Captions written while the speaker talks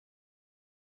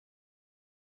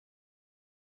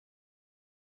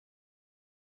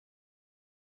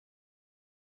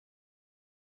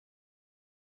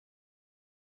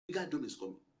bigger dome is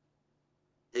coming.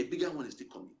 A bigger one is still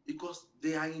coming because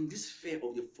they are in this fear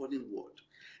of the fallen world.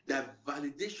 Their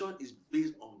validation is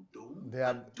based on dome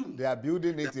and doom. They are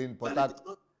building it in Port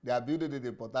Harcourt. They are building it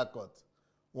in Port Harcourt.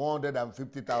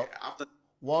 150,000.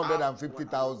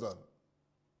 150,000.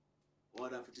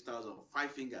 150,000.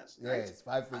 5 fingers. Yes,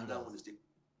 right? 5 fingers.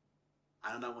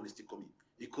 Another one is still coming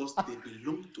because they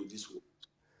belong to this world.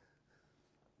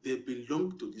 They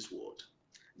belong to this world.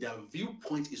 Their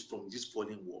viewpoint is from this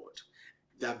fallen world.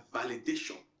 Their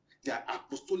validation, their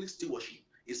apostolic stewardship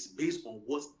is based on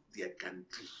what they can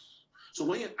do. So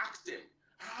when you ask them,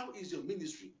 how is your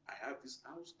ministry? I have this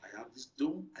house, I have this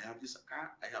dome, I have this car,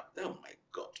 I have that. Oh my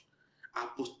God.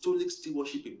 Apostolic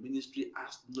stewardship in ministry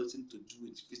has nothing to do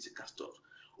with physical stuff.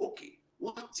 Okay,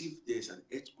 what if there's an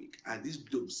earthquake and this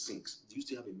dome sinks? Do you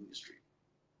still have a ministry?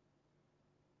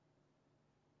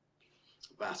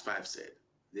 Verse 5 said,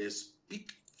 they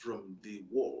speak from the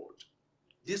world.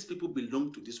 These people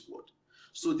belong to this world.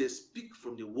 So they speak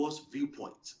from the world's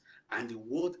viewpoint, and the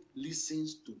world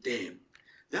listens to them.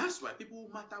 That's why people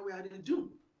matter where they doom.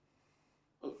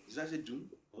 Oh, is that a doom?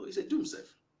 Oh, it's a doom, self.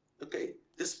 Okay?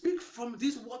 They speak from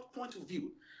this world point of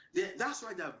view. That's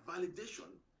why their validation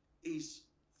is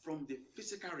from the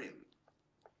physical realm.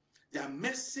 Their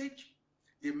message,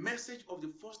 the message of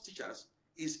the false teachers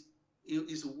is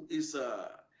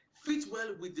fits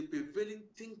well with the prevailing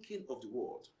thinking of the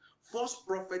world. False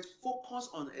prophets focus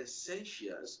on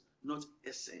essentials, not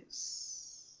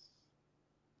essence.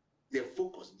 They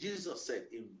focus. Jesus said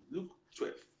in Luke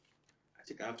 12. I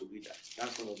think I have to read that.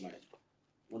 That's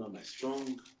one of my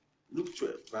strong. Luke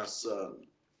 12, verse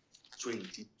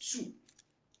 22.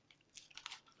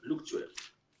 Luke 12.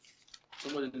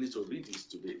 Somebody needs to read this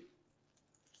today.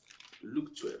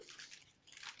 Luke 12.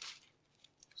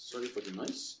 Sorry for the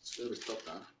noise. Let me stop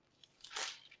now.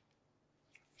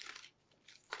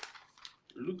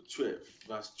 Luke 12,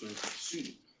 verse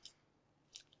 22.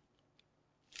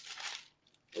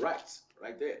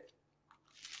 Right there.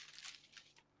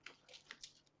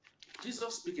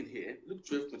 Jesus speaking here, Luke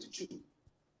 12, 22.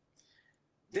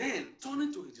 Then,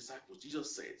 turning to his disciples,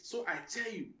 Jesus said, so I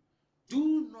tell you,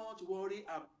 do not worry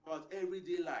about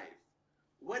everyday life,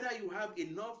 whether you have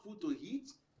enough food to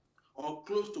eat or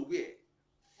clothes to wear.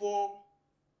 For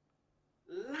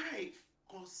life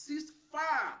consists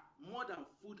far more than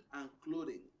food and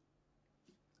clothing.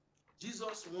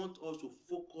 Jesus wants us to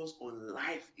focus on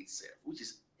life itself, which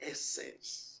is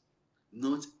essence,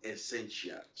 not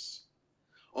essentials.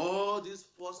 All these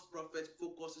false prophets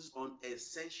focuses on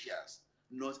essentials,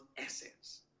 not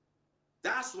essence.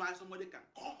 That's why somebody can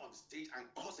come on stage and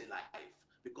cause a life,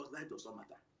 because life does not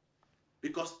matter.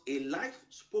 Because a life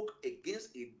spoke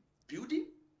against a building,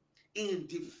 in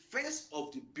the face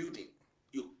of the building,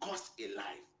 you caused a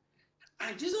life.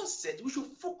 And Jesus said we should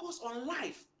focus on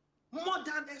life more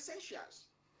than essentials.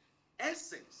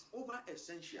 Essence over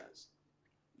essentials.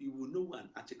 You will know who an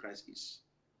antichrist is.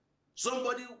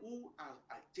 Somebody who has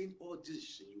attained all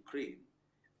this in Ukraine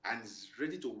and is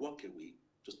ready to walk away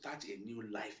to start a new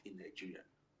life in Nigeria.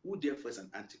 Who therefore is an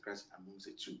antichrist amongst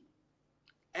the two?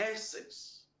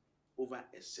 Essence over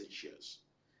essentials.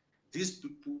 These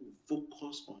people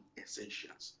focus on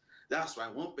essentials. That's why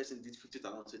one person did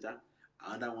 50,000 seater,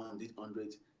 another one did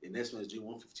 100, the next one is doing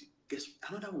 150. Guess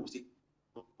another one will say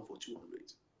for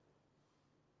 200.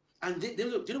 And do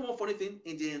you know one funny thing?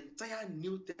 In the entire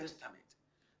New Testament,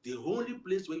 the only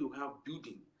place where you have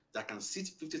building that can seat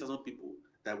 50,000 people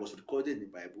that was recorded in the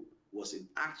Bible was in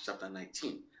Acts chapter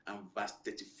 19 and verse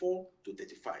 34 to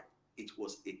 35. It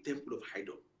was a temple of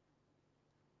Idol.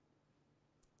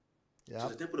 Yep. It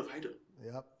was a temple of Idol.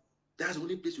 Yep. That's the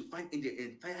only place you find in the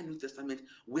entire New Testament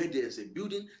where there's a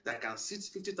building that can seat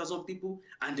 50,000 people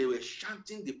and they were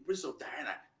chanting the praise of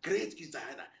Diana. Great is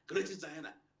Diana. Great is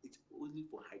Diana. It's only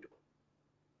for Idol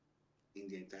in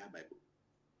the entire Bible.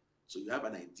 So you have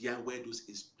an idea where those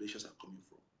inspirations are coming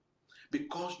from.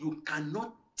 Because you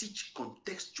cannot teach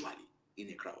contextually in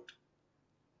a crowd.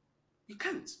 You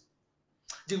can't.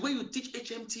 The way you teach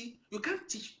HMT, you can't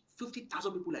teach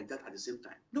 50,000 people like that at the same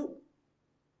time. No.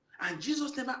 And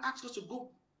Jesus never asked us to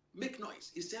go make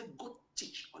noise. He said, go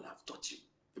teach all I've taught you.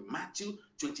 In Matthew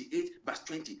 28, verse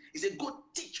 20, he said, go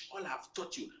teach all I've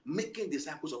taught you, making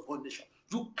disciples of all nations.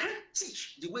 You can't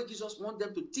teach the way Jesus wants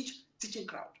them to teach, teaching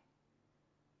crowd.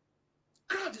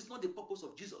 Crowd is not the purpose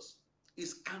of Jesus.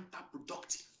 It's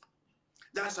counterproductive.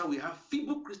 That's how we have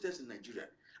feeble Christians in Nigeria.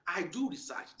 I do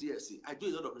research, DSC. I do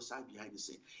a lot of research behind the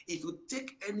scene. If you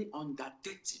take any under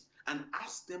 30 and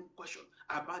ask them questions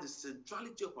about the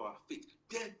centrality of our faith,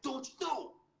 they don't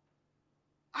know.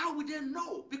 How would they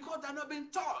know? Because they're not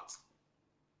being taught.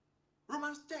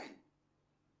 Romans 10.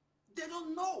 They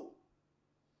don't know.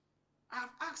 I've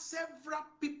asked several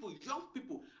people, young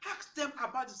people, ask them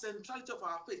about the centrality of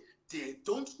our faith. They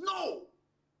don't know.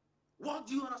 What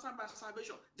do you understand by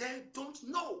salvation? They don't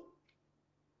know.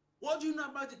 What do you know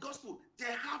about the gospel? They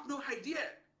have no idea.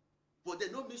 But they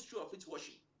know mystery of its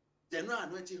washing. They know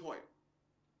anointing oil.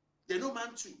 They know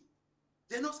mantle.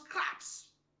 They know scraps.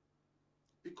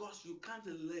 Because you can't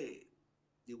learn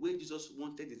the way Jesus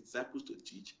wanted the disciples to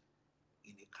teach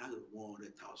in a crowd of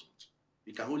 100,000.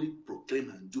 You can only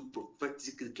proclaim and do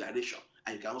prophetic declaration,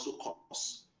 and you can also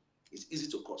curse. It's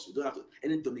easy to curse. You don't have to,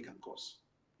 any dome you can curse.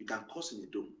 You can curse in a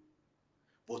dome.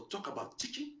 But talk about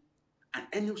teaching,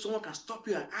 and someone can stop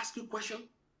you and ask you a question.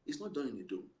 It's not done in a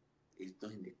dome. It's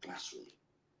done in a classroom.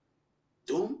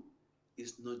 Dome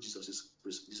is not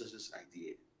Jesus's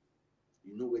idea.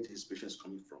 You know where the inspiration is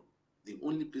coming from. The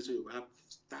only place where you have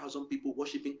 1,000 people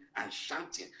worshiping and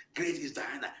shouting, "Great is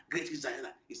Diana, great is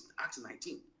Diana," is Acts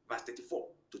 19, verse 34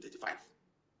 to 35.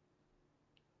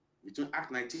 Between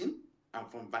Acts 19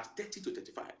 and from verse 30 to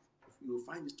 35, you will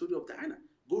find the story of Diana.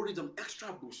 Go read some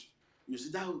extra books. You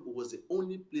see that was the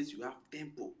only place you have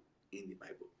temple in the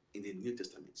Bible, in the New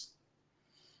Testament.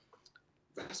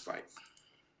 Verse 5.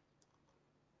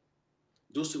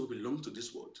 Those who belong to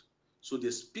this world, so they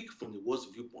speak from the world's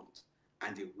viewpoint,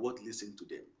 and the world listen to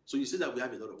them. So you see that we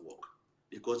have a lot of work,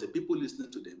 because the people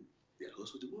listening to them, they are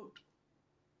also the world.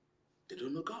 They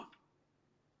don't know God.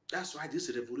 That's why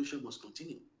this revolution must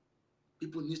continue.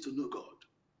 People need to know God.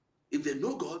 If they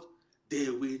know God, they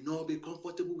will not be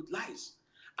comfortable with lies.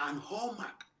 And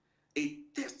hallmark, a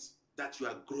test that you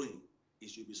are growing,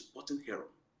 is you'll be spotting error.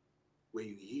 When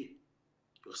you hear,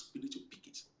 your spirit will pick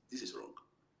it. This is wrong.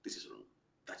 This is wrong.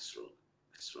 That is wrong.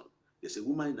 That is wrong. There's a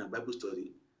woman in a Bible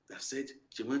study that said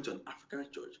she went to an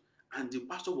African church and the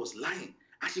pastor was lying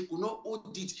and she could not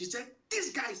hold it. She said,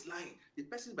 "This guy is lying." The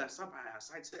person by her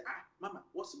side said, "Mama,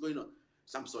 what's going on?"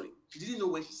 So I'm sorry. She didn't know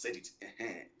when she said it.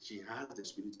 She has the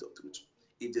spirit of truth.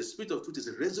 If the spirit of truth is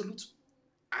resolute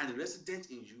and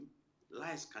resident in you,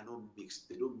 lies cannot mix.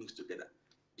 They don't mix together.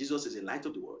 Jesus is the light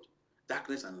of the world.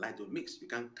 Darkness and light don't mix. You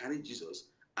can carry Jesus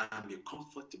and be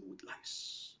comfortable with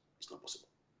lies. It's not possible.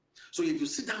 So if you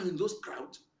sit down in those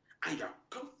crowds and you are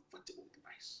comfortable with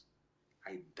lies,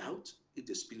 I doubt if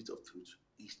the spirit of truth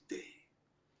is there.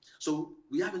 So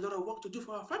we have a lot of work to do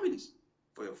for our families,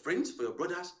 for your friends, for your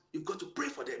brothers. You've got to pray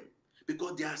for them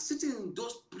because they are sitting in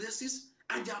those places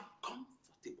and they are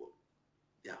comfortable.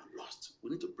 They are lost. We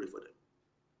need to pray for them.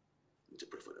 We need to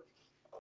pray for them.